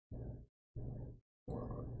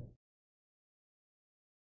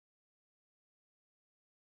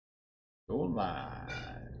Go live.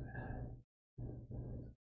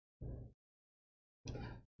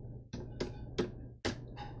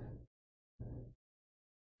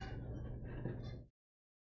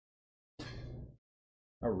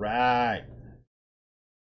 All right.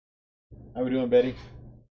 How we doing, Betty?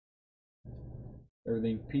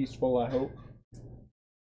 Everything peaceful, I hope.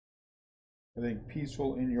 Everything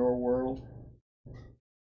peaceful in your world.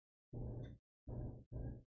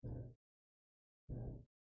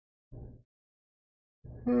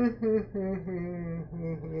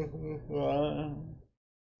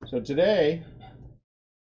 So today,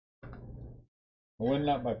 I went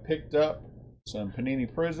up, I picked up some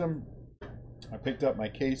Panini Prism. I picked up my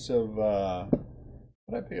case of, what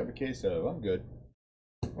did I pick up a case of? I'm good.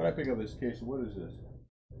 What did I pick up this case of? What is this?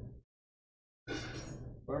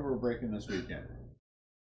 Whatever we're breaking this weekend.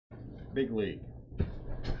 Big League.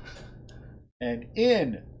 And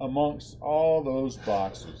in amongst all those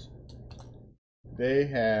boxes, they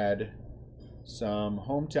had some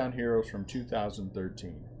Hometown Heroes from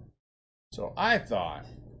 2013. So I thought,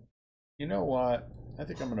 you know what? I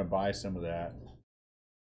think I'm going to buy some of that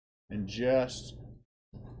and just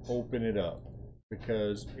open it up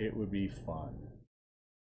because it would be fun.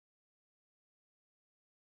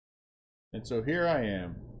 And so here I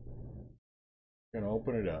am, going to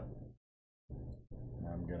open it up.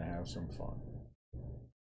 I'm going to have some fun.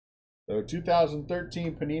 So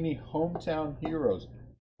 2013 Panini Hometown Heroes.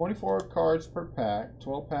 24 cards per pack,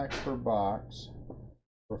 12 packs per box.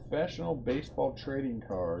 Professional baseball trading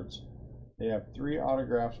cards. They have 3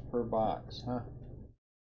 autographs per box, huh?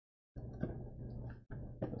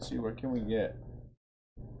 Let's see, what can we get?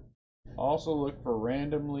 Also look for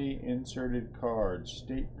randomly inserted cards.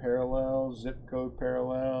 State parallels, zip code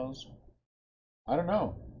parallels. I don't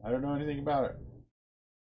know. I don't know anything about it.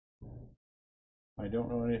 I don't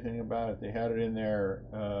know anything about it. They had it in their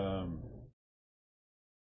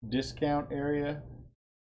discount area.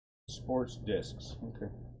 Sports discs.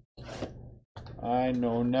 Okay. I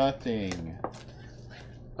know nothing.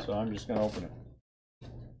 So I'm just going to open it.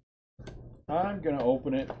 I'm going to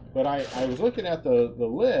open it. But I was looking at the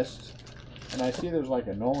list, and I see there's like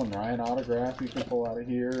a Nolan Ryan autograph you can pull out of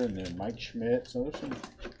here, and then Mike Schmidt. So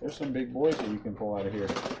there's some big boys that you can pull out of here.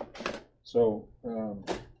 So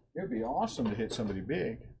it'd be awesome to hit somebody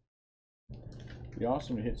big. It'd be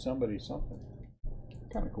awesome to hit somebody something.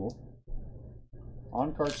 Kind of cool.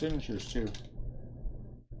 On-card signatures too.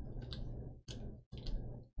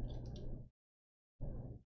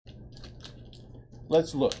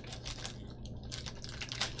 Let's look.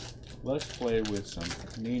 Let's play with some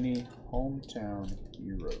Panini Hometown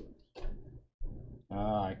Heroes.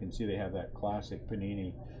 I can see they have that classic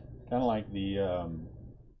Panini, kind of like the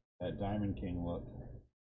that Diamond King look.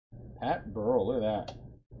 Pat Burrell, look at that.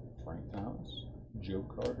 Frank Thomas, Joe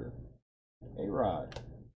Carter, A-Rod.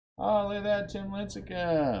 Oh, look at that, Tim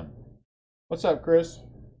Lincecum. What's up, Chris?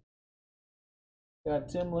 Got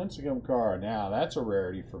a Tim Lincecum card. Now that's a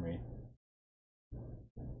rarity for me.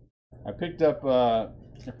 I picked up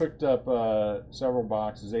several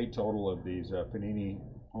boxes, 8 total of these Panini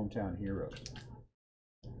Hometown Heroes.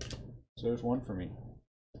 So there's one for me.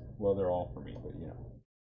 Well, they're all for me, but you know.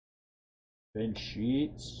 Ben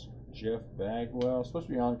Sheets, Jeff Bagwell. Supposed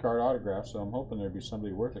to be on-card autograph, so I'm hoping there'd be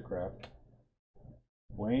somebody worth a crap.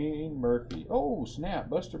 Wayne Murphy. Oh, snap.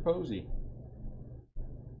 Buster Posey.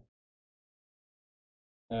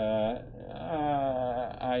 I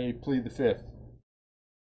plead the 5th.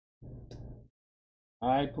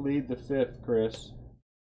 I plead the 5th, Chris.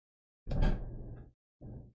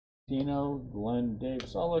 Tino, Glenn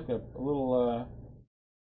Davis. Oh, look, a little,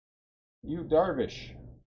 Yu Darvish.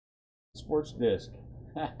 Sports disc.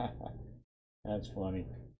 That's funny.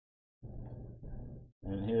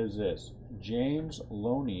 And here's this. James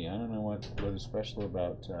Loney. I don't know what is special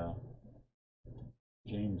about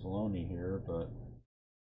James Loney here, but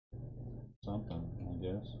something, I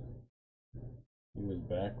guess. He was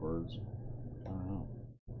backwards. I don't know.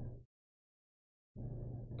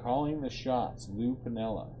 Calling the shots. Lou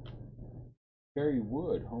Piniella. Barry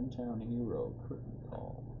Wood, Hometown Hero. Curtain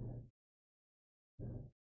call.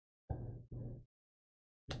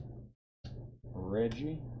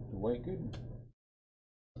 Reggie, Dwight Gooden.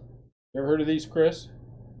 You ever heard of these, Chris?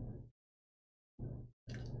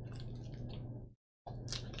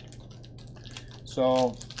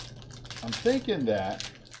 So, I'm thinking that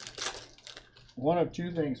one of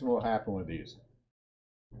two things will happen with these.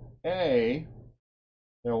 A,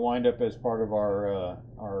 they'll wind up as part of our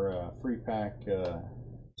free pack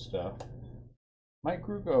stuff. Mike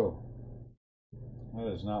Krukow. That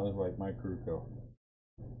does not look like Mike Krukow.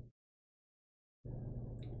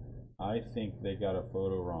 I think they got a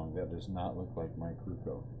photo wrong. That does not look like Mike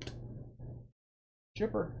Krukow.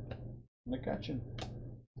 Chipper McCutcheon.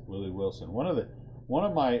 Willie Wilson. One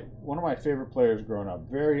of my favorite players growing up.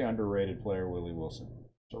 Very underrated player, Willie Wilson.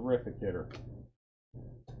 Terrific hitter.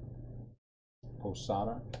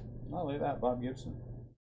 Posada. Oh, look at that, Bob Gibson.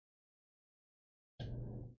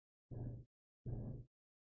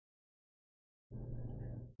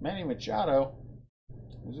 Manny Machado.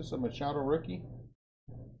 Is this a Machado rookie?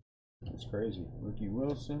 That's crazy. Ricky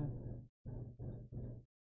Wilson.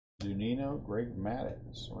 Zunino. Greg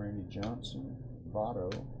Maddux. Randy Johnson.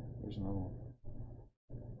 Votto. There's another one.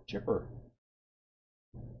 Chipper.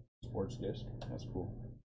 Sports disc. That's cool.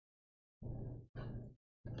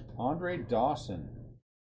 Andre Dawson.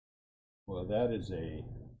 Well, that is a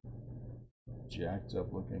jacked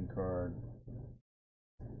up looking card.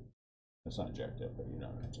 It's not jacked up, but you know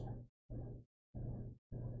what I'm saying.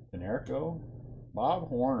 Canerco. Bob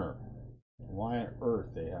Horner. Why on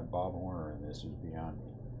earth they have Bob Horner in this is beyond me.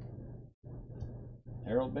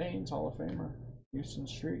 Harold Baines, Hall of Famer. Houston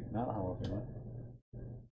Street, not a Hall of Famer.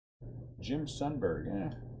 Jim Sundberg,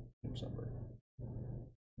 yeah, Jim Sundberg.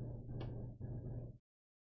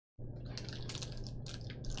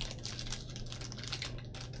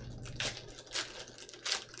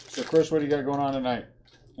 So, Chris, what do you got going on tonight?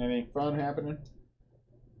 Anything fun happening?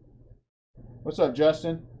 What's up,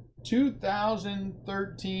 Justin?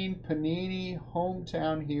 2013 Panini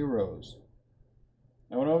Hometown Heroes.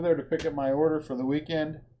 I went over there to pick up my order for the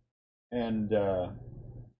weekend and for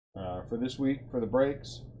this week for the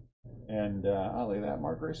breaks. And I'll leave that.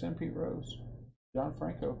 Mark Grayson, Pete Rose, John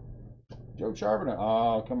Franco, Joe Charbonneau.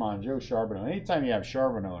 Oh, come on, Joe Charbonneau. Anytime you have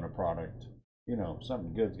Charbonneau in a product, you know,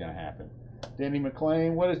 something good's going to happen. Denny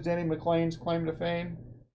McLain. What is Denny McLain's claim to fame?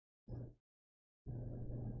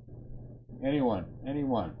 Anyone?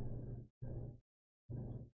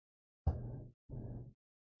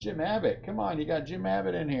 Jim Abbott. Come on, you got Jim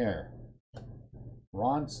Abbott in here.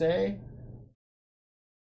 Ron Say.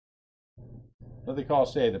 What do they call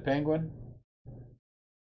Say? The Penguin?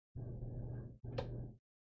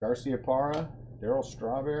 Garcia Parra. Darryl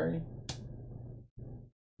Strawberry.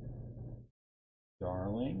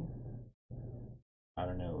 Darling. I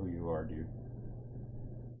don't know who you are, dude.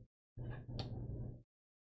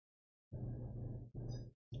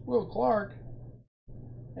 Will Clark.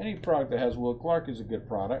 Any product that has Will Clark is a good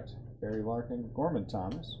product. Barry Larkin. Gorman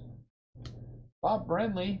Thomas. Bob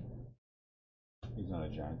Brenly. He's not a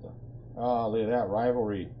Giant though. Oh, look at that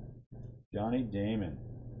rivalry. Johnny Damon.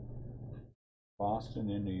 Boston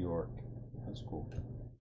and New York. That's cool.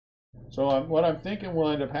 So what I'm thinking will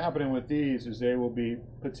end up happening with these is they will be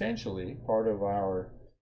potentially part of our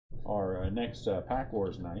next Pack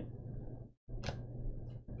Wars night.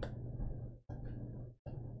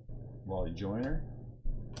 Wally Joyner.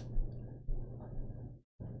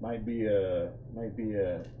 Might be a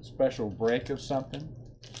special break of something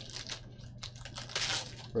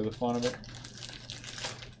for the fun of it.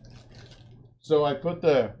 So I put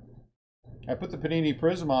the Panini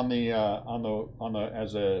Prism on the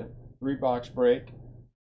as a 3-box break,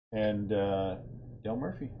 and Del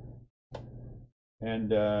Murphy, and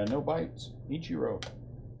no bites. Ichiro,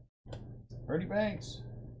 Ernie Banks,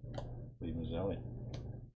 Lee Mazzelli.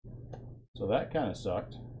 So that kind of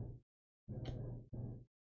sucked.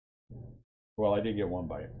 Well, I did get one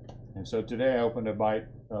bite, and so today I opened a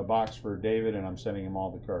box for David, and I'm sending him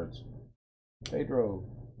all the cards. Pedro.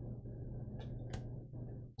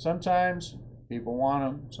 Sometimes people want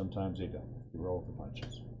them, sometimes they don't. You roll with the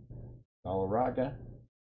punches. Galarraga.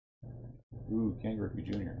 Ooh, Ken Griffey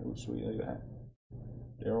Jr. Ooh, sweet, look at that.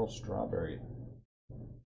 Darryl Strawberry.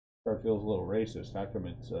 Card feels a little racist. How come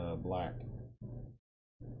it's black?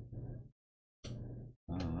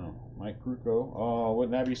 I don't know. Mike Krukow. Oh,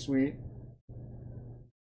 wouldn't that be sweet?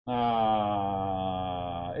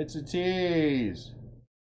 Ah, it's a tease.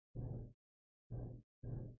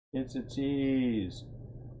 It's a tease.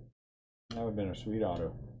 That would have been a sweet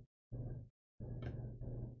auto.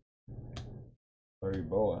 Larry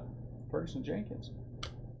Boa. Ferguson Jenkins.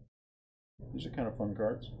 These are kind of fun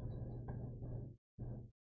cards.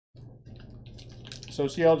 So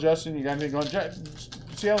CL Justin, you got anything going?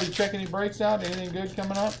 CL, you check any breaks out? Anything good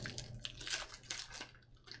coming up?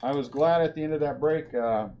 I was glad at the end of that break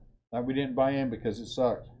that we didn't buy in because it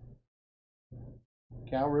sucked.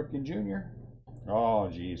 Cal Ripken Jr. Oh,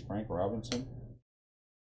 geez. Frank Robinson.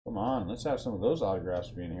 Come on. Let's have some of those autographs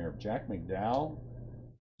being here. Jack McDowell.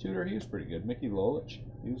 Tudor, he was pretty good. Mickey Lolich.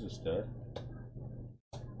 He was a stud.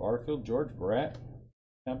 Barfield. George Brett.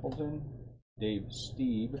 Templeton. Dave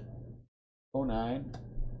Steeb. 09.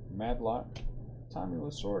 Madlock. Tommy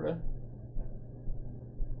Lasorda.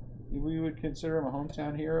 we would consider him a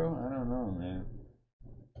hometown hero? I don't know, man.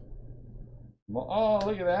 Well, oh,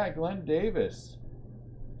 look at that, Glenn Davis.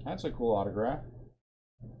 That's a cool autograph.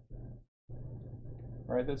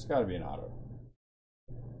 Right, that's got to be an auto.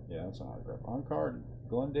 Yeah, that's an autograph. On card,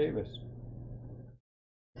 Glenn Davis.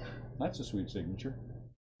 That's a sweet signature.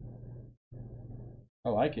 I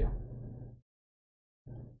like it.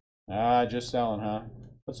 Ah, just selling, huh?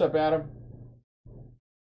 What's up, Adam?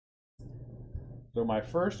 So my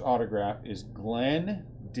first autograph is Glenn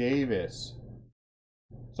Davis.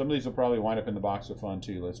 Some of these will probably wind up in the box of fun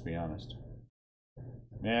too, let's be honest.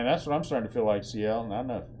 Man, that's what I'm starting to feel like, CL. Not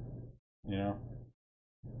enough, you know.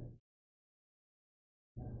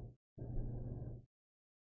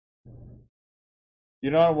 You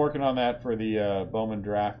know, I'm working on that for the Bowman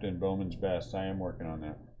draft and Bowman's best. I am working on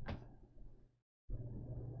that.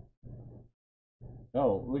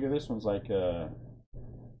 Oh, look at this one's like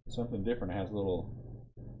something different. It has a little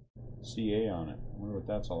CA on it. I wonder what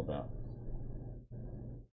that's all about.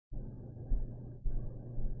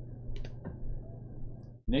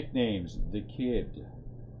 Nicknames, The Kid.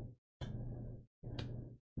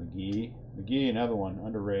 McGee, another one,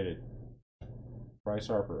 underrated. Bryce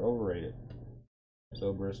Harper, overrated.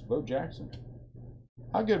 Zobrist, Bo Jackson.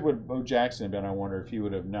 How good would Bo Jackson have been, I wonder, if he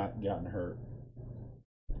would have not gotten hurt?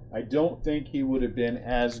 I don't think he would have been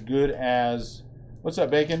as good as... What's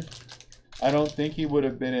up, Bacon? I don't think he would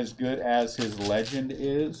have been as good as his legend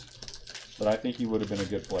is, but I think he would have been a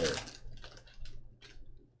good player.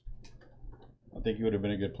 I think he would have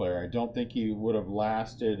been a good player. I don't think he would have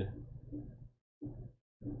lasted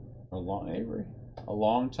a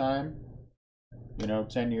long time, you know,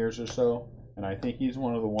 10 years or so. And I think he's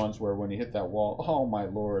one of the ones where when he hit that wall, oh my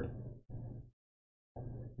lord.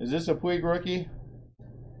 Is this a Puig rookie?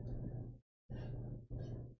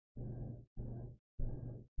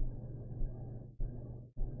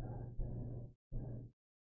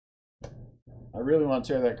 I really want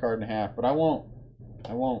to tear that card in half, but I won't.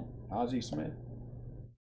 I won't. Ozzie Smith.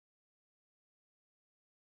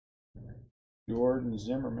 Jordan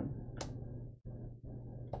Zimmerman.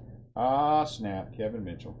 Ah, snap. Kevin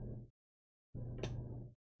Mitchell.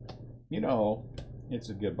 You know, it's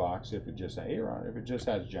a good box if it just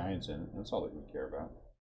has Giants in it. That's all that we care about.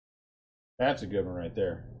 That's a good one right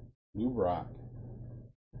there. Lou Brock.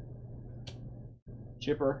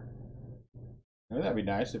 Chipper. Oh, that'd be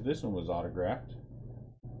nice if this one was autographed.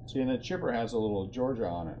 See, and the Chipper has a little Georgia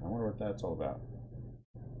on it. I wonder what that's all about.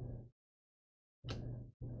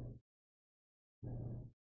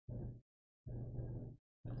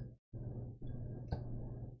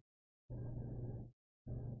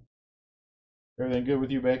 Everything good with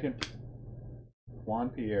you, Bacon? Juan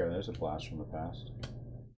Pierre, there's a blast from the past.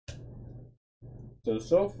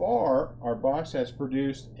 So far, our box has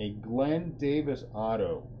produced a Glenn Davis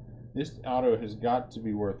auto. This auto has got to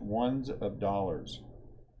be worth ones of dollars.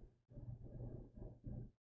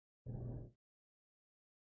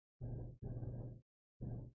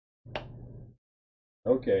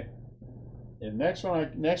 Okay. And next one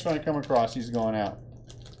I come across, he's going out.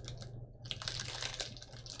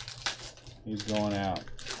 He's going out.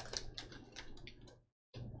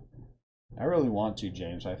 I really want to,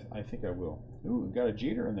 James. I think I will. Ooh, we got a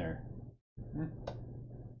Jeter in there.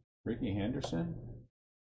 Ricky Henderson.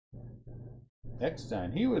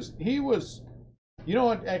 Eckstein. He was. You know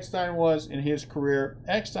what Eckstein was in his career?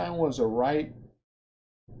 Eckstein was a right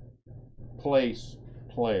place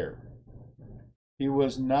player. He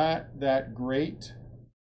was not that great.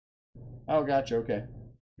 Oh, gotcha. Okay.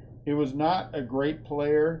 He was not a great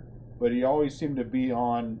player, but he always seemed to be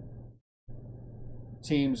on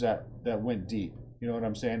teams that went deep. You know what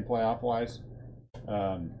I'm saying, playoff wise.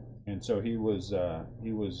 And so he was.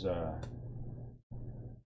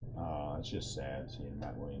 It's just sad seeing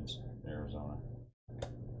Matt Williams in Arizona.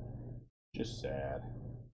 Just sad.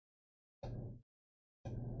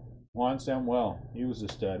 Juan Samuel, he was a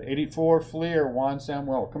stud. 84 Fleer, Juan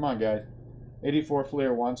Samuel. Come on, guys. 84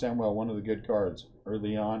 Fleer, Juan Samuel, one of the good cards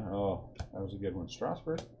early on. Oh, that was a good one.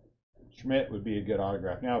 Strasburg. Schmidt would be a good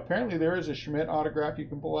autograph. Now, apparently there is a Schmidt autograph you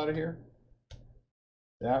can pull out of here.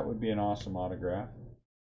 That would be an awesome autograph.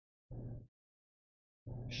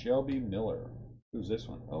 Shelby Miller. Who's this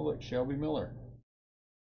one? Oh, look, Shelby Miller.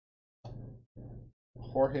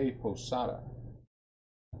 Jorge Posada.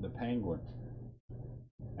 The Penguin.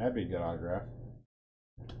 That'd be a good autograph.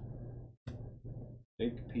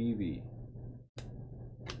 Big PV.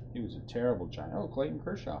 He was a terrible Giant. Oh, Clayton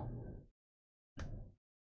Kershaw.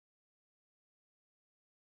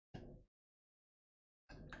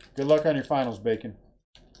 Good luck on your finals, Bacon.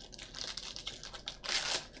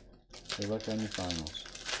 Good luck on your finals.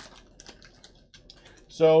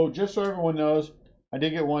 So just so everyone knows, I did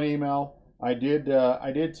get one email. I did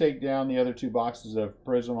take down the other 2 boxes of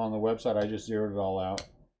Prism on the website. I just zeroed it all out.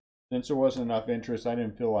 Since there wasn't enough interest, I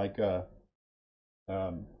didn't feel like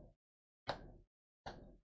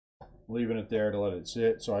leaving it there to let it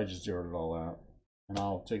sit, so I just zeroed it all out. And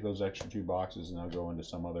I'll take those extra 2 boxes and I'll go into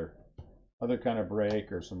some other kind of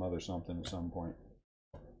break or some other something at some point.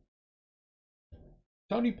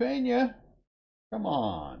 Tony Pena, come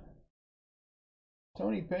on.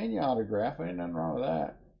 Tony Pena autograph, ain't nothing wrong with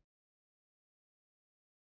that.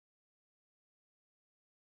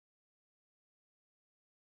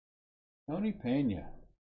 Tony Pena,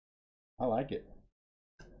 I like it.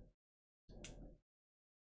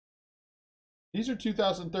 These are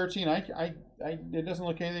 2013. It doesn't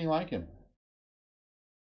look anything like him.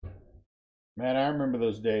 Man, I remember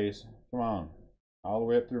those days. Come on, all the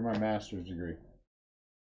way up through my master's degree.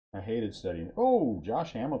 I hated studying. Oh,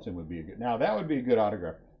 Josh Hamilton would be a good. Now that would be a good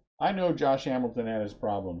autograph. I know Josh Hamilton had his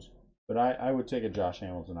problems, but I would take a Josh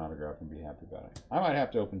Hamilton autograph and be happy about it. I might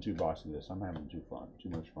have to open 2 boxes of this. I'm having too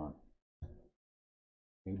much fun.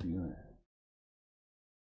 Hey, doing it.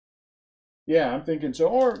 Yeah, I'm thinking so.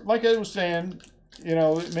 Or like I was saying, you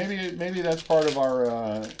know, maybe that's part of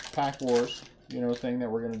our pack wars, you know, thing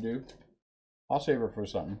that we're gonna do. I'll save her for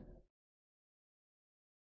something.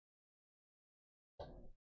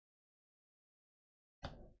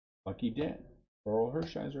 Lucky Dent, Earl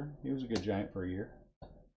Hershiser. He was a good Giant for a year.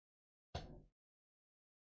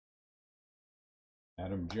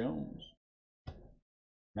 Adam Jones,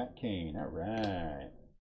 Matt Cain. All right.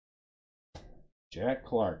 Jack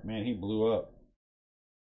Clark, man, he blew up.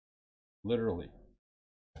 Literally.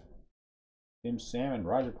 Tim Salmon,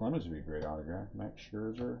 Roger Clemens would be a great autograph. Max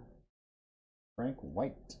Scherzer, Frank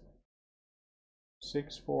White.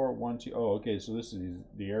 6412. Oh, okay, so this is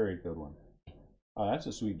the area code one. Oh, that's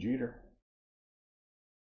a sweet Jeter.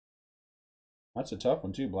 That's a tough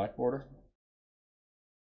one too, black border.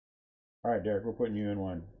 All right, Derek, we're putting you in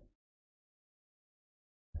one.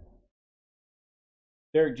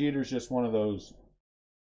 Derek Jeter's just one of those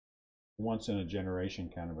once in a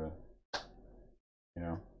generation kind of a, you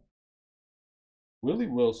know. Willie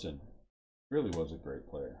Wilson really was a great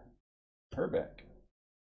player. Herbeck.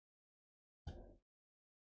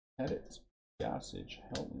 Pettit, Gossage,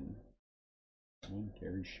 Helton, and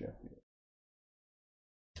Gary Sheffield.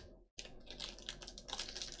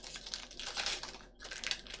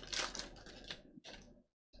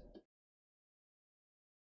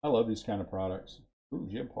 I love these kind of products. Ooh,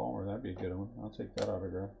 Jim Palmer, that'd be a good one. I'll take that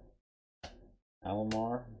autograph.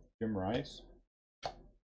 Alomar, Jim Rice.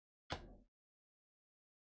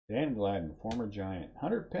 Dan Gladden, former Giant.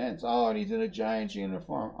 Hunter Pence. Oh, and he's in a Giants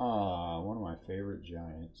uniform. Ah, one of my favorite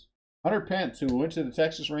Giants. Hunter Pence, who went to the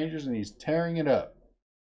Texas Rangers, and he's tearing it up.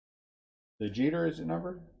 The Jeter is it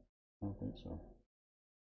numbered? I don't think so.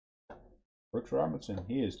 Brooks Robinson,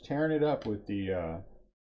 he is tearing it up with the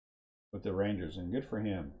Rangers, and good for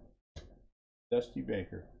him. Dusty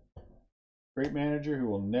Baker, great manager who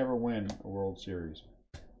will never win a World Series.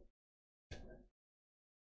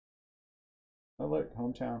 Oh look,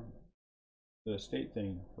 hometown, the state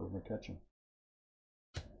thing for McCutcheon.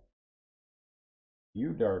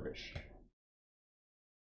 Yu Darvish,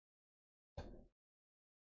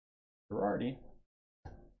 Girardi.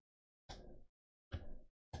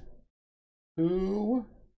 Who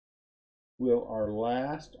will our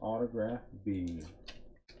last autograph be?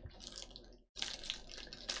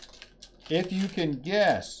 If you can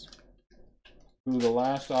guess who the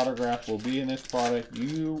last autograph will be in this product,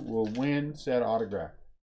 you will win said autograph.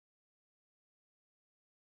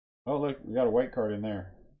 Oh, look, we got a white card in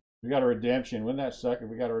there. We got a redemption. Wouldn't that suck if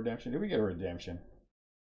we got a redemption? Did we get a redemption?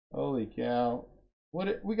 Holy cow.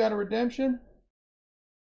 We got a redemption?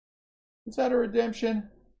 Is that a redemption?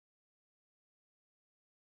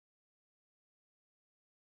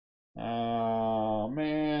 Oh,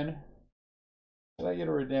 man. Did I get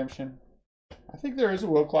a redemption? I think there is a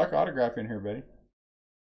Will Clark autograph in here, buddy.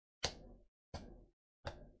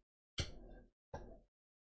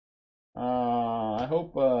 I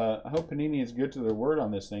hope Panini is good to their word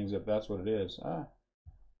on this thing, if that's what it is.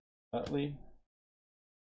 Utley.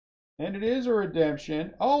 And it is a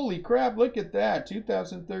redemption. Holy crap, look at that.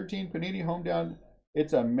 2013 Panini Hometown.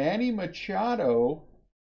 It's a Manny Machado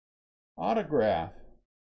autograph.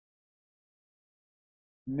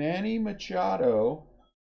 Manny Machado,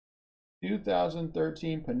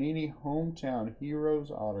 2013 Panini Hometown Heroes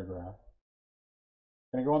autograph.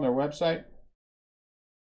 Can I go on their website?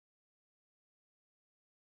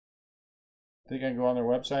 Think I can go on their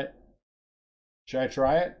website? Should I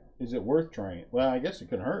try it? Is it worth trying it? Well, I guess it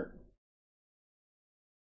could hurt.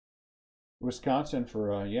 Wisconsin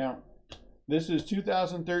for, yeah. This is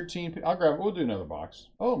 2013. I'll grab it. We'll do another box.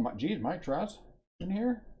 Oh, my, geez, Mike Trout's in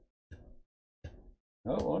here.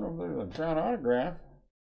 Oh, one of the Trout autograph.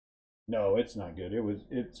 No, it's not good.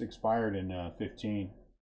 It's expired in 15.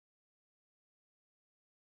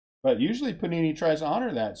 But usually Panini tries to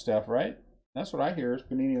honor that stuff, right? That's what I hear is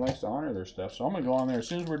Panini likes to honor their stuff. So I'm going to go on there as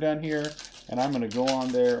soon as we're done here, and I'm going to go on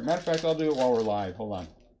there. Matter of fact, I'll do it while we're live. Hold on.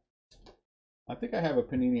 I think I have a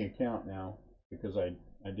Panini account now because I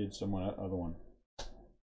did some other one.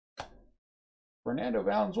 Fernando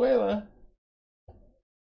Valenzuela.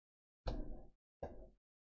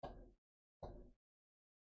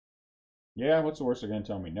 Yeah, what's the worst they're going to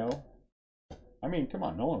tell me? No. I mean, come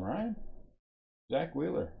on, Nolan Ryan? Zach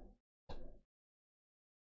Wheeler.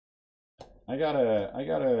 I got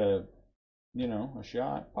a, you know, a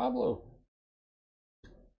shot. Pablo.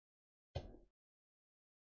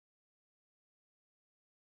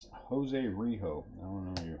 Jose Rijo. I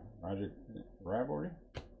don't know you. Roger Rivalry.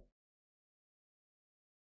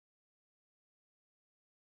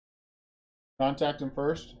 Contact him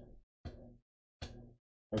first.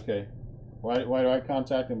 Okay. Why do I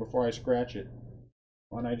contact him before I scratch it?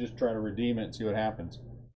 Why don't I just try to redeem it and see what happens?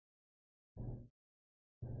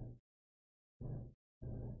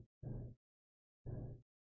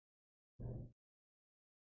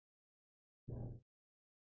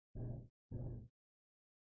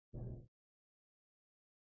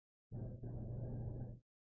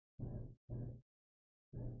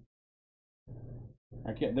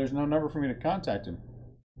 I can't. There's no number for me to contact him.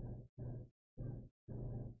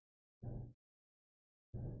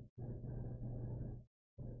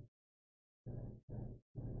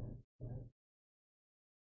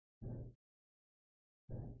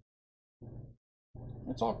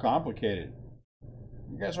 It's all complicated.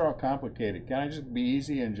 You guys are all complicated. Can I just be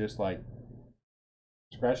easy and just like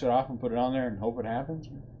scratch it off and put it on there and hope it happens?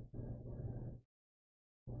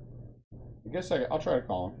 I guess I'll try to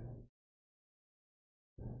call him.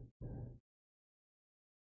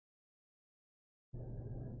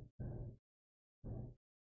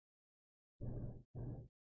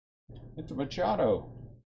 It's a Machado.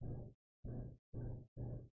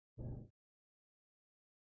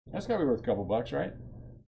 That's gotta be worth a couple bucks, right?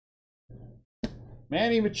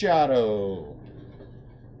 Manny Machado.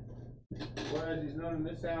 Or as he's known in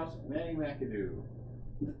this house, Manny McAdoo.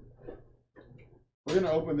 We're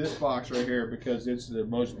gonna open this box right here because it's the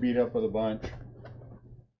most beat up of the bunch.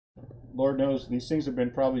 Lord knows these things have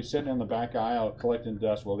been probably sitting on the back aisle collecting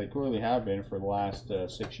dust. Well, they clearly have been for the last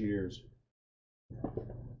 6 years.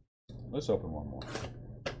 Let's open one more.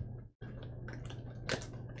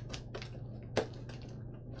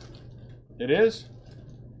 It is?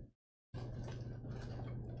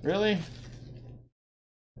 Really?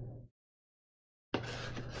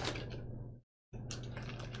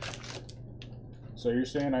 So you're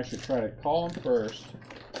saying I should try to call him first,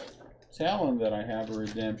 tell him that I have a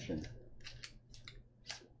redemption,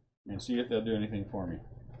 and see if they'll do anything for me.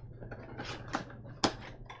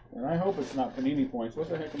 And I hope it's not Panini points. What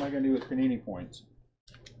the heck am I going to do with Panini points?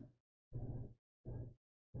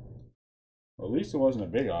 Well, at least it wasn't a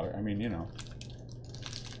big auto. I mean, you know.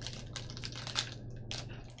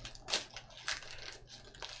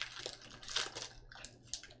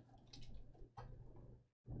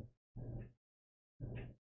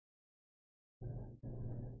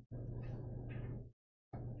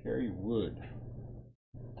 Kerry Wood.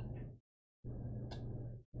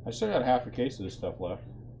 I still got half a case of this stuff left.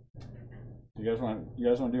 You guys want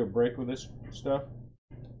to do a break with this stuff?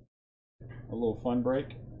 A little fun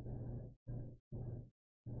break.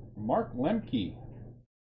 Mark Lemke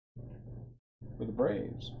for the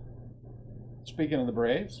Braves. Speaking of the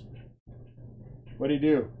Braves, what'd he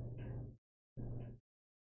do?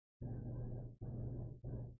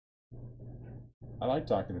 I like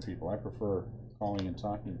talking to people. I prefer calling and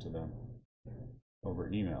talking to them over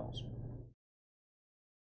emails.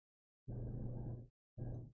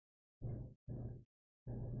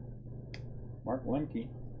 Mark Lemke.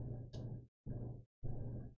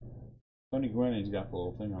 Tony Gwynn, he's got the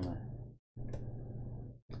little thing on there.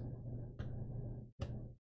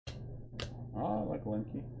 Oh, I like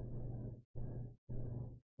Lemke.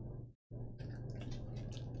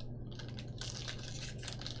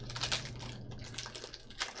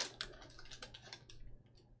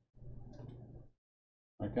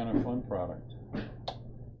 My kind of fun product.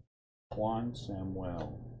 Juan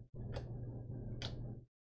Samuel.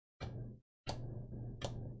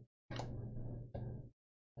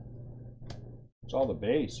 It's all the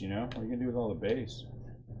base, you know? What are you going to do with all the base?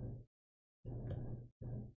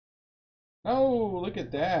 Oh, look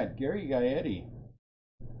at that. Gary Gaetti.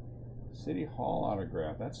 City Hall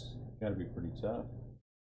autograph. That's got to be pretty tough.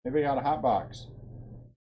 Maybe I got a hot box.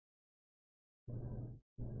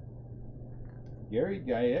 Gary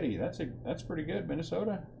Gaetti. That's pretty good.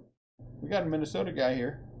 Minnesota. We got a Minnesota guy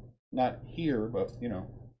here. Not here, but you know.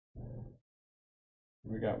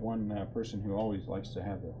 We got one person who always likes to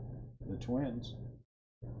have the Twins.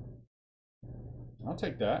 I'll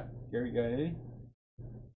take that. Gary Gaetti.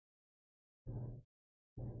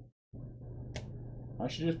 I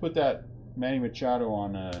should just put that Manny Machado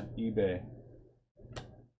on eBay.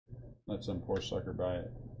 Let some poor sucker buy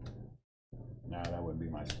it. Nah, that wouldn't be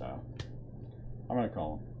my style. I'm going to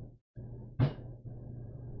call him.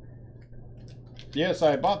 Yes,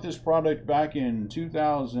 I bought this product back in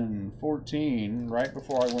 2014, right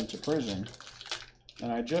before I went to prison.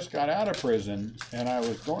 And I just got out of prison, and I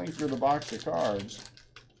was going through the box of cards.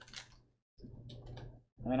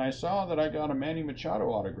 And I saw that I got a Manny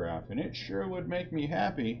Machado autograph, and it sure would make me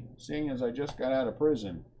happy, seeing as I just got out of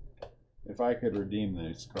prison, if I could redeem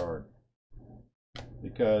this card.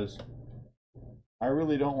 Because I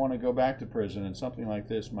really don't want to go back to prison, and something like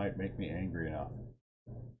this might make me angry enough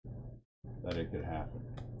that it could happen.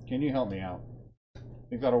 Can you help me out?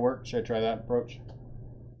 Think that'll work? Should I try that approach?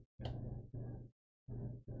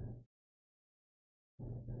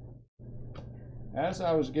 As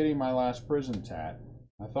I was getting my last prison tat,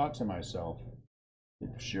 I thought to myself, it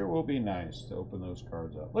sure will be nice to open those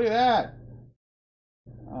cards up. Look at that!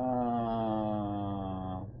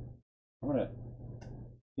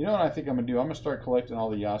 You know what I think I'm going to do? I'm going to start collecting all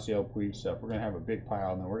the Yasiel Puig stuff. We're going to have a big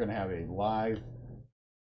pile, and then we're going to have a live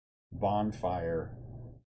bonfire.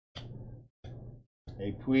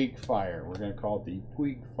 A Puig fire. We're going to call it the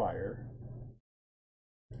Puig fire.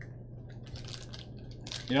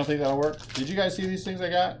 You don't think that'll work? Did you guys see these things I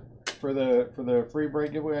got for the free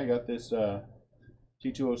break giveaway? I got this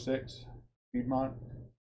T206 Piedmont.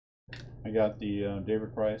 I got the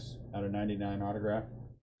David Price out of 99 autograph.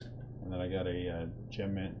 And then I got a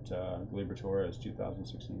Gem Mint Gleyber Torres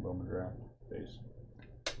 2016 Bowman Draft base.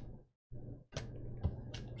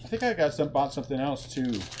 I think I bought something else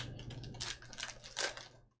too.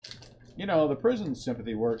 You know, the prison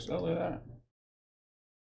sympathy works. Oh, look at that.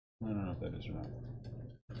 I don't know if that is or not.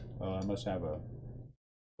 Oh, I must have a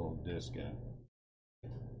little disc in it.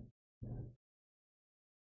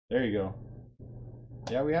 There you go.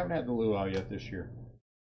 Yeah, we haven't had the luau yet this year.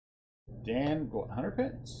 Dan, 100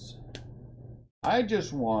 pence. I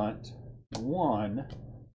just want one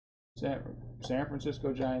San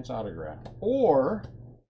Francisco Giants autograph, or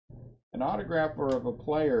an autograph of a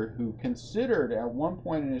player who considered at one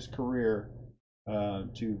point in his career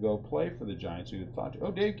to go play for the Giants. Who thought,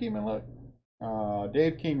 oh, Dave Kingman, look,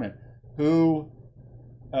 Dave Kingman, who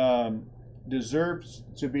deserves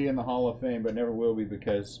to be in the Hall of Fame, but never will be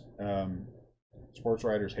because sports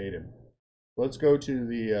writers hate him. Let's go to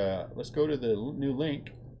the new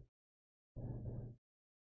link.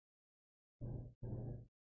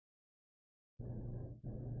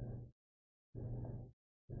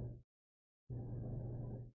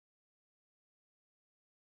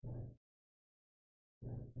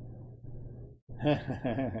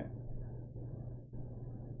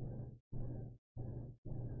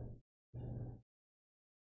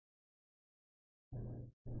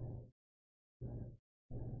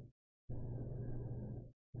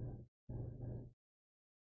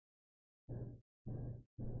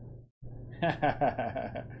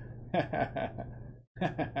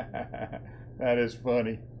 That is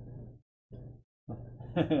funny.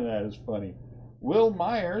 That is funny. Will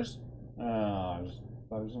Myers. I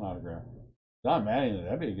thought it was an autograph. Don Mattingly,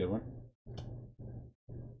 that'd be a good one.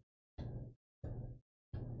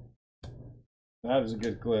 That is a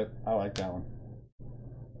good clip. I like that one.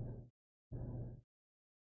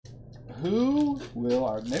 Who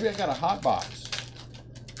will? Maybe I got a hot box.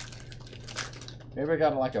 Maybe I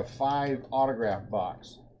got like a 5 autograph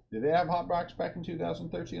box. Did they have hot box back in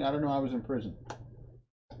 2013? I don't know. I was in prison.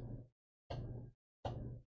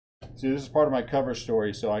 See, this is part of my cover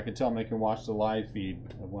story, so I can tell them they can watch the live feed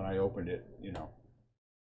of when I opened it, you know.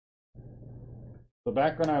 So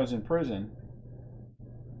back when I was in prison,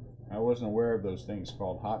 I wasn't aware of those things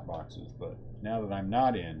called hot boxes, but now that I'm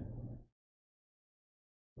not in,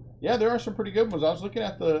 yeah, there are some pretty good ones. I was looking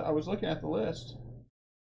at the list.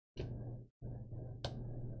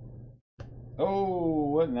 Oh,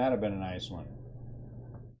 wouldn't that have been a nice one?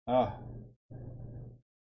 Ah,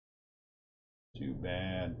 too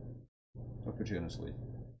bad. I'll put you in a sleep.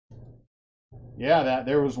 Yeah, that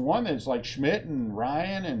there was one that's like Schmidt and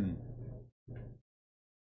Ryan, and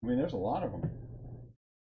I mean, there's a lot of them.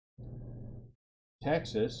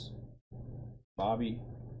 Texas, Bobby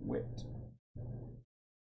Witt.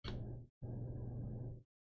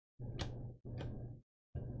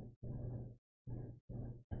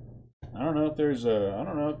 I don't know if there's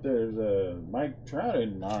a Mike Trout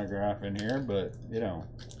autograph in here, but you know.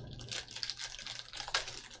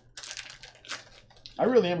 I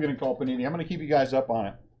really am going to call Panini. I'm going to keep you guys up on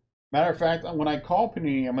it. Matter of fact, when I call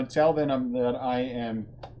Panini, I'm going to tell them that I am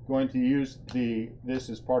going to use this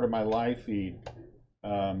as part of my live feed,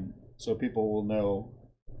 so people will know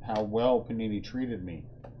how well Panini treated me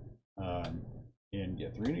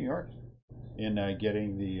in 3 New York in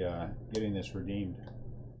getting this redeemed.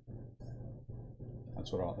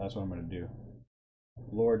 That's what I'm going to do.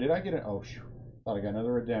 Lord, did I get it? Oh, thought I got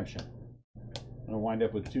another redemption. I'm going to wind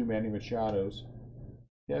up with 2 Manny Machados.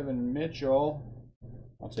 Kevin Mitchell.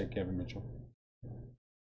 I'll take Kevin Mitchell.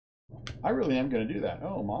 I really am going to do that.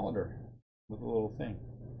 Oh, Molitor with a little thing.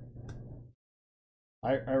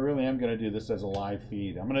 I really am going to do this as a live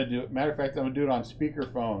feed. I'm going to do it. Matter of fact, I'm going to do it on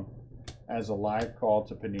speakerphone as a live call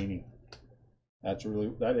to Panini.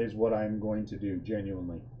 That is what I'm going to do,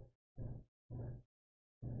 genuinely.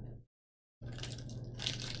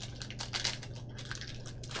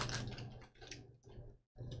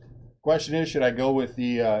 Question is, should I go with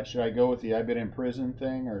the I've been in prison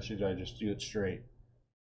thing, or should I just do it straight?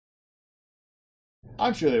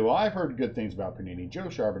 I'm sure they will. I've heard good things about Panini. Joe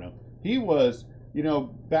Charbonneau. He was, you know,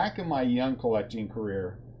 back in my young collecting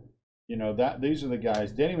career, you know, these are the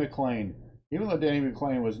guys. Denny McClain. Even though Denny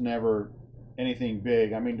McClain was never anything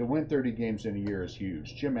big, I mean, to win 30 games in a year is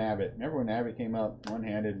huge. Jim Abbott. Remember when Abbott came up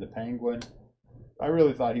one-handed, the Penguin? I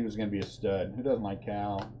really thought he was going to be a stud. Who doesn't like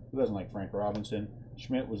Cal? Who doesn't like Frank Robinson?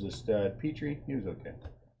 Schmidt was a stud. Petrie, he was okay.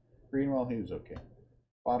 Greenwell, he was okay.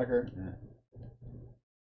 Boddicker,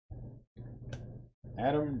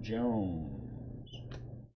 Adam Jones.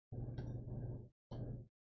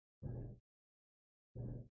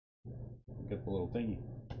 Get the little thingy.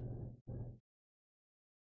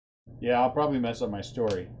 Yeah, I'll probably mess up my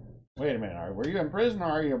story. Wait a minute, were you in prison or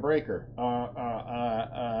are you a breaker?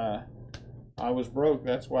 I was broke,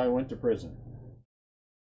 that's why I went to prison.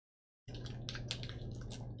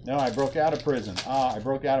 No, I broke out of prison. I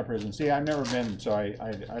broke out of prison. See, I've never been, so I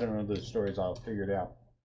don't know the stories. I'll figure it out.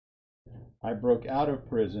 I broke out of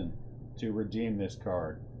prison to redeem this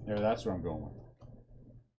card. There, that's what I'm going with.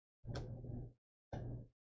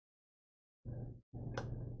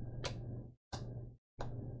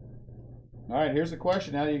 All right, here's the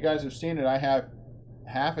question. Now that you guys have seen it, I have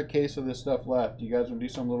half a case of this stuff left. You guys want to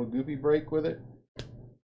do some little goofy break with it?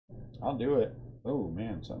 I'll do it. Oh,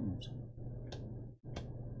 man, something's...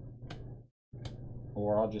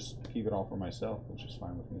 Or I'll just keep it all for myself, which is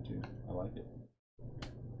fine with me too. I like it.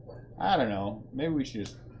 I don't know. Maybe we should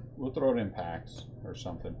we'll throw it in packs or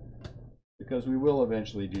something, because we will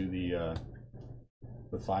eventually do the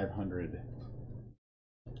 500.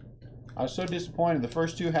 I was so disappointed. The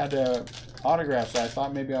first 2 had autographs. I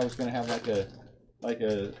thought maybe I was going to have like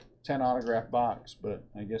a 10 autograph box, but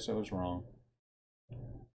I guess I was wrong.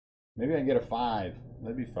 Maybe I can get a 5.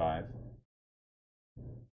 That'd be 5.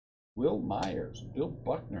 Will Myers, Bill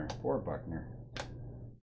Buckner, poor Buckner.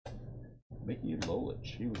 Mickey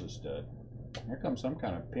Lolich, he was a stud. Here comes some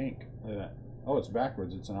kind of pink. Look at that. Oh, it's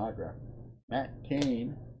backwards. It's an autograph. Matt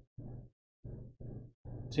Cain.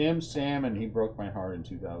 Tim Salmon, he broke my heart in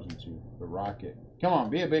 2002. The Rocket. Come on,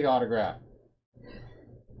 be a big autograph.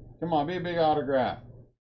 Come on, be a big autograph.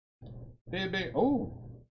 Be a big... Oh,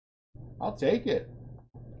 I'll take it.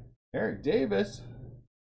 Eric Davis.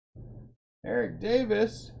 Eric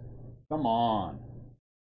Davis. Come on.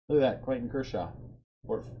 Look at that, Clayton Kershaw.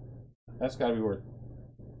 That's got to be worth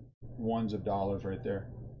ones of dollars right there.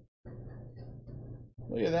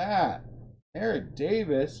 Look at that. Eric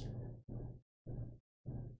Davis.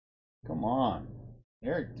 Come on.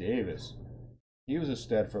 Eric Davis. He was a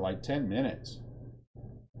stud for like 10 minutes.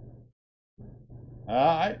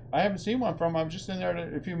 I haven't seen one from him. I was just in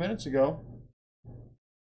there a few minutes ago.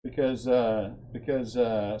 Because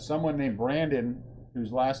someone named Brandon,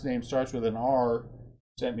 whose last name starts with an R,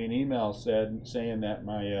 sent me an email saying that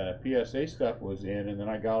my PSA stuff was in, and then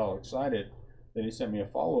I got all excited. Then he sent me a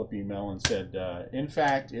follow-up email and said, in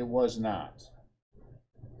fact, it was not.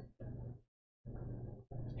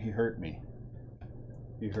 He hurt me.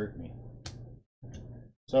 He hurt me.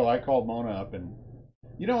 So I called Mona up, and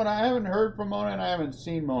you know what? I haven't heard from Mona, and I haven't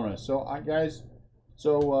seen Mona. So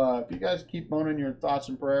if you guys keep Mona in your thoughts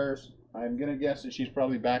and prayers, I'm gonna guess that she's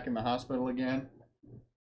probably back in the hospital again.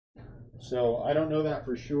 So I don't know that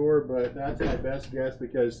for sure, but that's my best guess,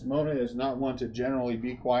 because Mona is not one to generally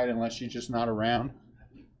be quiet unless she's just not around.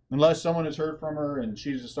 Unless someone has heard from her and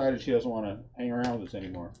she's decided she doesn't want to hang around with us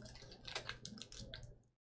anymore.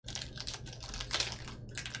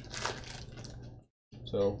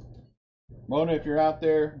 So, Mona, if you're out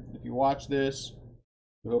there, if you watch this,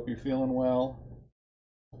 We hope you're feeling well.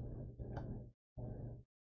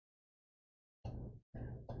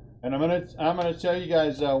 And I'm gonna tell you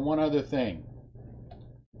guys one other thing.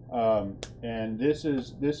 And this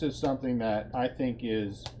is something that I think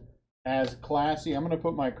is as classy. I'm going to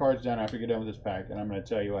put my cards down after I get done with this pack, and I'm going to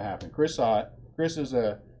tell you what happened. Chris saw it. Chris is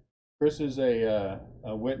a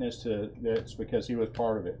witness to this because he was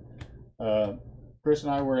part of it. Chris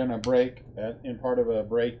and I were in a break, in part of a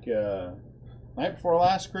break night before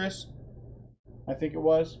last, Chris, I think it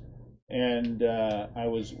was, and I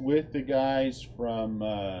was with the guys from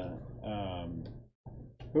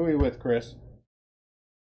who are you with, Chris?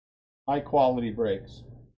 High Quality Breaks,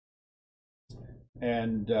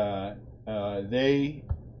 and they,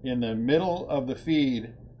 in the middle of the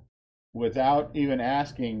feed, without even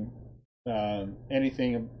asking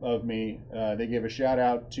anything of me, they gave a shout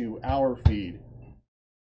out to our feed,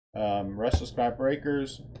 RestlessCraft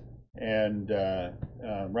Breakers, and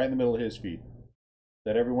right in the middle of his feed,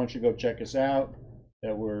 that everyone should go check us out,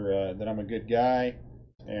 that we're that I'm a good guy.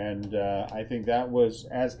 And I think that was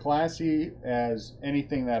as classy as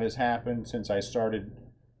anything that has happened since I started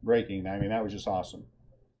breaking. I mean, that was just awesome.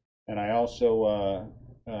 And I also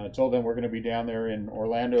told them we're going to be down there in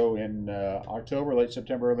Orlando in October, late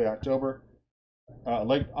September, early October,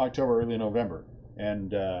 late October, early November.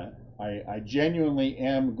 And I genuinely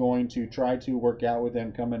am going to try to work out with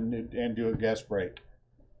them, come in and do a guest break.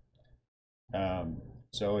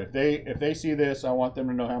 So if they see this, I want them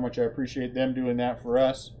to know how much I appreciate them doing that for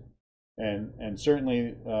us, and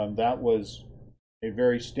certainly that was a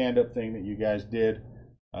very stand-up thing that you guys did,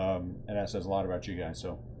 and that says a lot about you guys.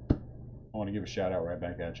 So I want to give a shout out right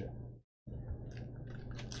back at you.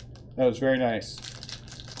 That was very nice,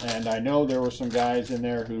 and I know there were some guys in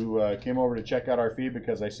there who came over to check out our feed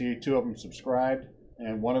because I see 2 of them subscribed,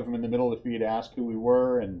 and one of them in the middle of the feed asked who we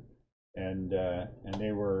were, and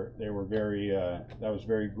they were very that was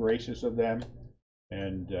very gracious of them,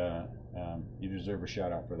 and you deserve a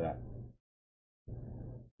shout out for that.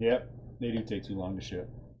 Yep, they do take too long to ship,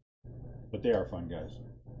 but they are fun guys.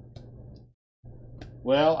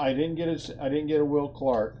 Well, I didn't get a Will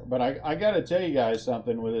Clark, but I got to tell you guys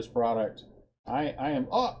something with this product. I am,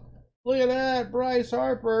 oh, look at that, Bryce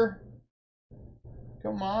Harper.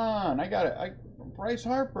 Come on, I got it. Bryce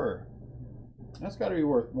Harper. That's got to be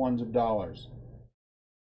worth ones of dollars.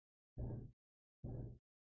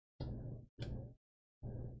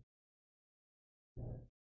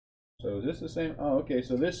 So is this the same? Oh, okay.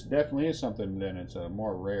 So this definitely is something. Then it's a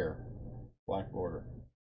more rare black border.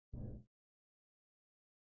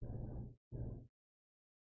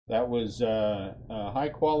 That was High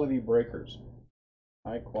Quality Breakers.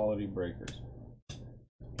 High Quality Breakers.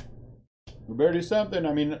 We better do something.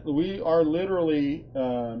 I mean, we are literally.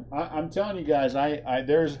 I'm telling you guys,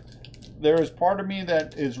 there is part of me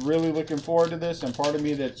that is really looking forward to this, and part of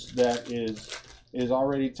me that is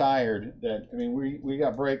already tired. That, I mean, we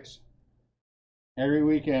got breaks every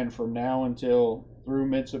weekend from now until through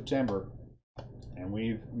mid-September, and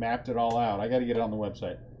we've mapped it all out. I got to get it on the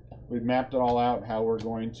website. We've mapped it all out, how we're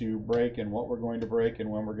going to break and what we're going to break and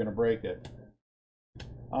when we're going to break it.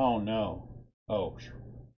 Oh no! Oh.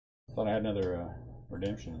 Thought I had another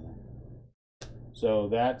redemption in there. So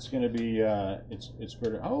that's going to be, it's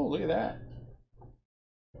pretty, oh, look at that.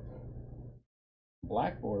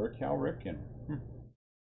 Black border, Cal Ripken.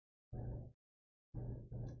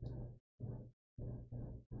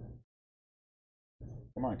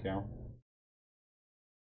 Come on, Cal.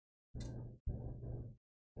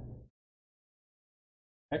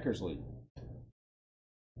 Eckersley.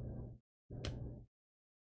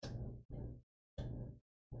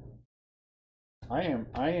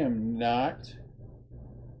 I am not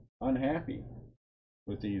unhappy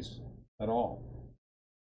with these at all.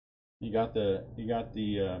 You got the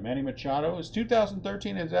Manny Machado. Is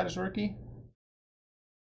 2013, is that his rookie?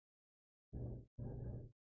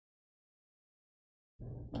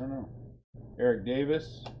 I don't know. Eric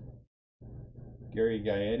Davis, Gary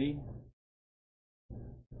Gaetti,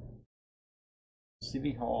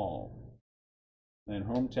 City Hall, and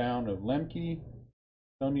hometown of Lemke,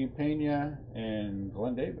 Tony Pena, and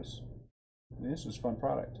Glenn Davis. I mean, this is a fun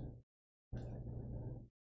product.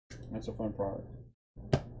 That's a fun product.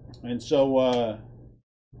 And so,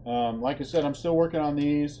 like I said, I'm still working on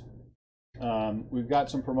these. We've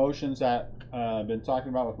got some promotions that I've been talking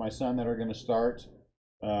about with my son that are going to start.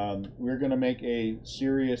 We're going to make a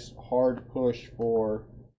serious, hard push for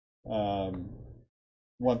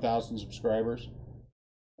 1,000 subscribers,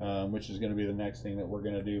 which is going to be the next thing that we're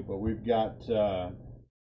going to do. But we've got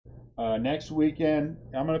next weekend.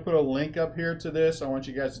 I'm going to put a link up here to this. I want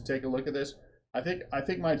you guys to take a look at this. I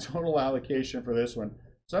think my total allocation for this one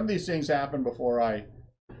some of these things happened before I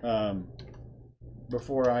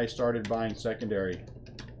started buying secondary.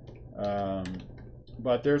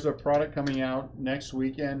 But there's a product coming out next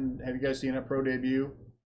weekend. Have you guys seen it? Pro Debut.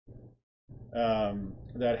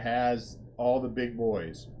 That has all the big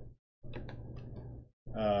boys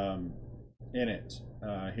in it.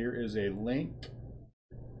 Here is a link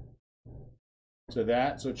to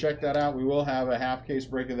that. So check that out. We will have a half case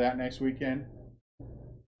break of that next weekend.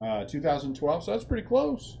 2012. So that's pretty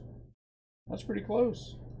close. That's pretty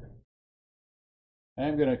close.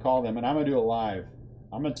 I'm going to call them, and I'm going to do it live.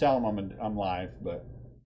 I'm going to tell them I'm live, but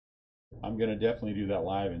I'm going to definitely do that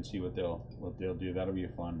live and see what they'll do. That'll be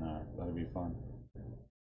fun. That'll be fun.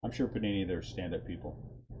 I'm sure Panini, they're stand-up people.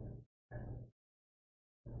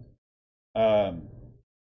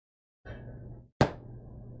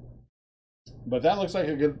 But that looks like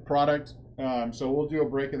a good product. So we'll do a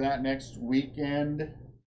break of that next weekend.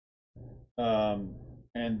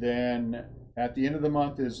 And then at the end of the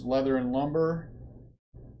month is Leather and Lumber.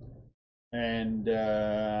 And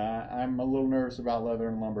I'm a little nervous about Leather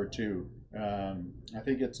and Lumber too. I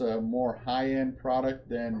think it's a more high-end product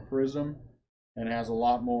than Prism, and has a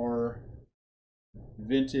lot more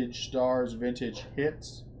vintage stars, vintage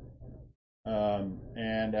hits.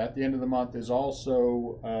 And at the end of the month is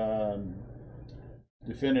also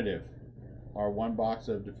Definitive, our one box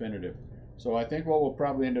of Definitive. So I think what we'll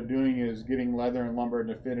probably end up doing is getting Leather and Lumber and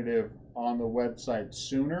Definitive on the website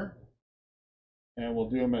sooner. And we'll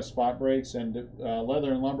do them as spot breaks. And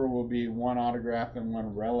Leather and Lumber will be one autograph and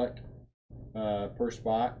one relic per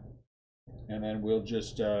spot. And then we'll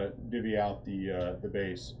just divvy out the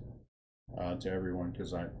base to everyone,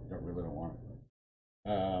 because I really don't want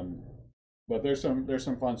it. But there's some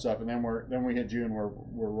fun stuff, and then we hit June, we're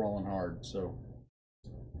rolling hard. So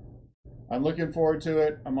I'm looking forward to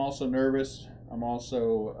it. I'm also nervous. I'm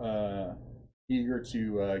also eager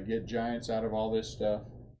to get Giants out of all this stuff.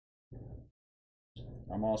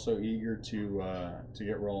 I'm also eager to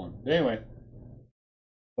get rolling. But anyway,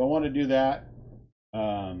 so I want to do that.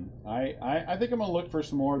 I think I'm gonna look for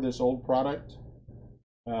some more of this old product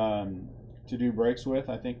to do breaks with.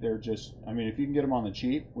 I think they're just, I mean, if you can get them on the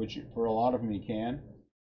cheap, which for a lot of them you can.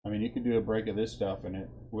 I mean, you could do a break of this stuff and it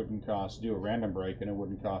wouldn't cost, do a random break and it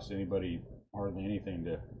wouldn't cost anybody hardly anything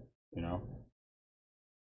to, you know,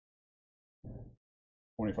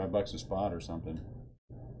 $25 a spot or something.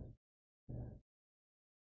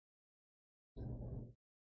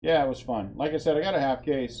 Yeah, it was fun. Like I said, I got a half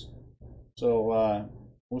case, so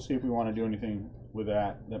we'll see if we want to do anything with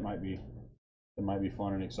that. That might be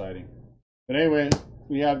fun and exciting. But anyway,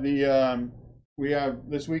 we have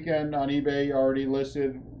this weekend on eBay already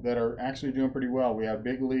listed that are actually doing pretty well. We have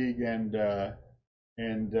Big League and the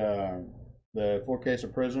full case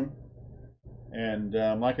of Prism. And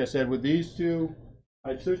like I said, with these two,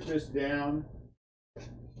 I took this down.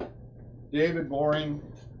 David Boring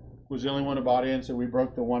was the only one who bought in, so we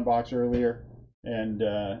broke the one box earlier, and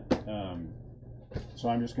so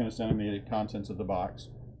I'm just going to send him the contents of the box,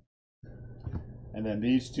 and then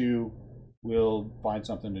these two, we'll find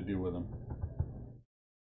something to do with them.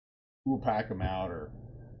 We'll pack them out, or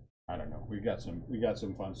I don't know. We got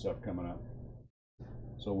some fun stuff coming up,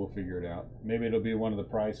 so we'll figure it out. Maybe it'll be one of the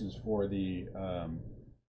prizes for the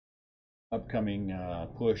upcoming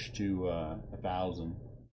push to 1,000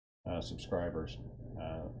 subscribers.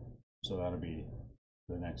 So that'll be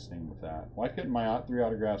the next thing with that. Why couldn't three of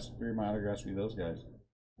my autographs be those guys?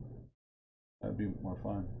 That'd be more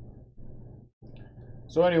fun.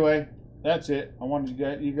 So anyway, that's it. I wanted to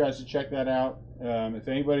get you guys to check that out. If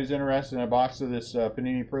anybody's interested in a box of this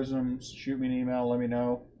Panini Prism, shoot me an email, let me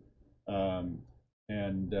know. We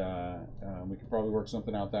could probably work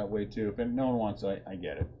something out that way too. If no one wants it, I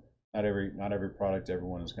get it. Not every product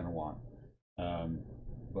everyone is going to want.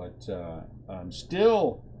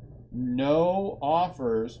 Still no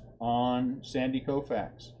offers on Sandy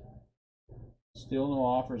Koufax. Still no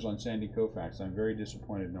offers on Sandy Koufax. I'm very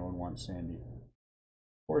disappointed no one wants Sandy.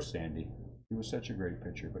 Poor Sandy. He was such a great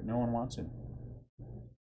pitcher, but no one wants him.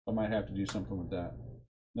 I might have to do something with that.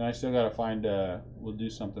 Then I still got to find, we'll do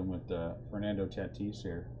something with Fernando Tatis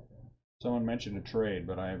here. Someone mentioned a trade,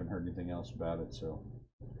 but I haven't heard anything else about it. So,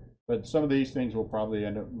 but some of these things will probably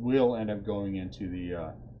end up going into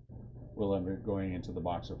the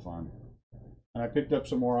box of fun. And I picked up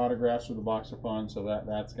some more autographs for the box of fun, so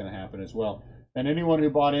that's going to happen as well. And anyone who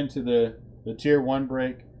bought into the tier 1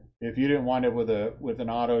 break, if you didn't wind up with an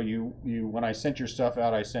auto, you when I sent your stuff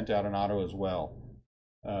out, I sent out an auto as well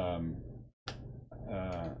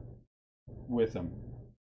with them.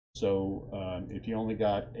 So if you only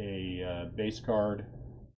got a base card,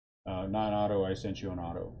 non-auto, I sent you an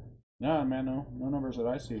auto. Nah, man, no numbers that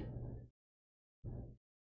I see.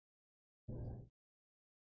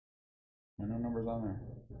 No numbers on there.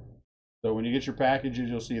 So when you get your packages,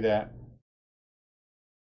 you'll see that.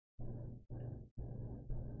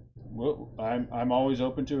 Well, I'm always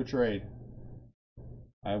open to a trade.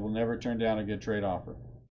 I will never turn down a good trade offer.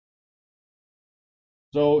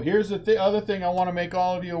 So here's the other thing I want to make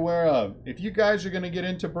all of you aware of. If you guys are going to get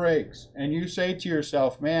into breaks and you say to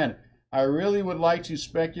yourself, man, I really would like to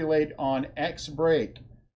speculate on X break,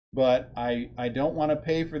 but I don't want to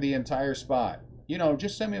pay for the entire spot. You know,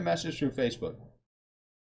 just send me a message through Facebook.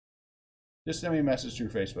 Just send me a message through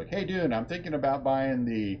Facebook. Hey, dude, I'm thinking about buying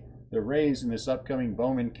the Rays in this upcoming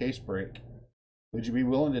Bowman case break. Would you be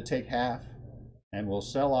willing to take half? And we'll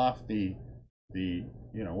sell off the you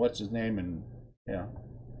know, what's his name, and yeah,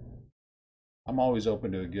 I'm always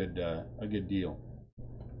open to a good deal.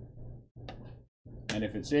 And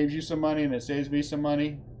if it saves you some money and it saves me some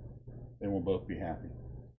money, then we'll both be happy.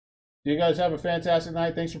 You guys have a fantastic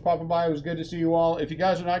night. Thanks for popping by. It was good to see you all. If you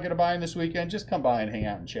guys are not going to buy in this weekend, just come by and hang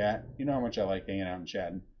out and chat. You know how much I like hanging out and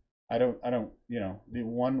chatting. I don't, you know, the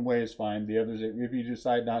one way is fine. The others, if you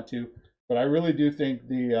decide not to. But I really do think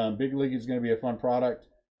the Big League is going to be a fun product.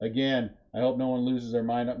 Again, I hope no one loses their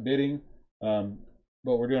mind up bidding. But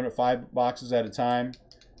we're doing it 5 boxes at a time.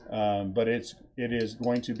 But it is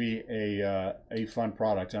going to be a fun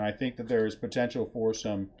product. And I think that there is potential for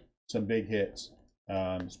some big hits.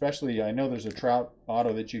 Especially, I know there's a Trout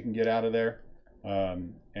auto that you can get out of there,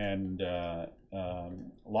 and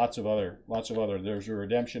lots of other. There's a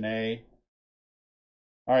Redemption A.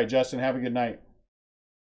 All right, Justin, have a good night.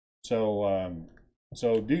 So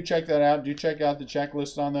do check that out. Do check out the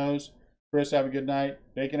checklist on those. Chris, have a good night.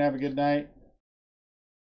 Bacon, have a good night.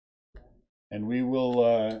 And we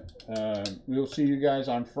will see you guys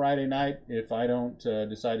on Friday night if I don't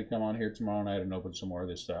decide to come on here tomorrow night and open some more of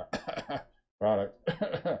this product.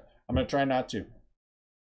 I'm going to try not to.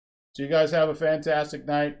 So you guys have a fantastic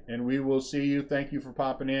night, and we will see you. Thank you for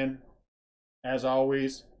popping in. As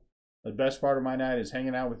always, the best part of my night is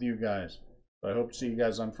hanging out with you guys. So I hope to see you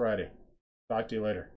guys on Friday. Talk to you later.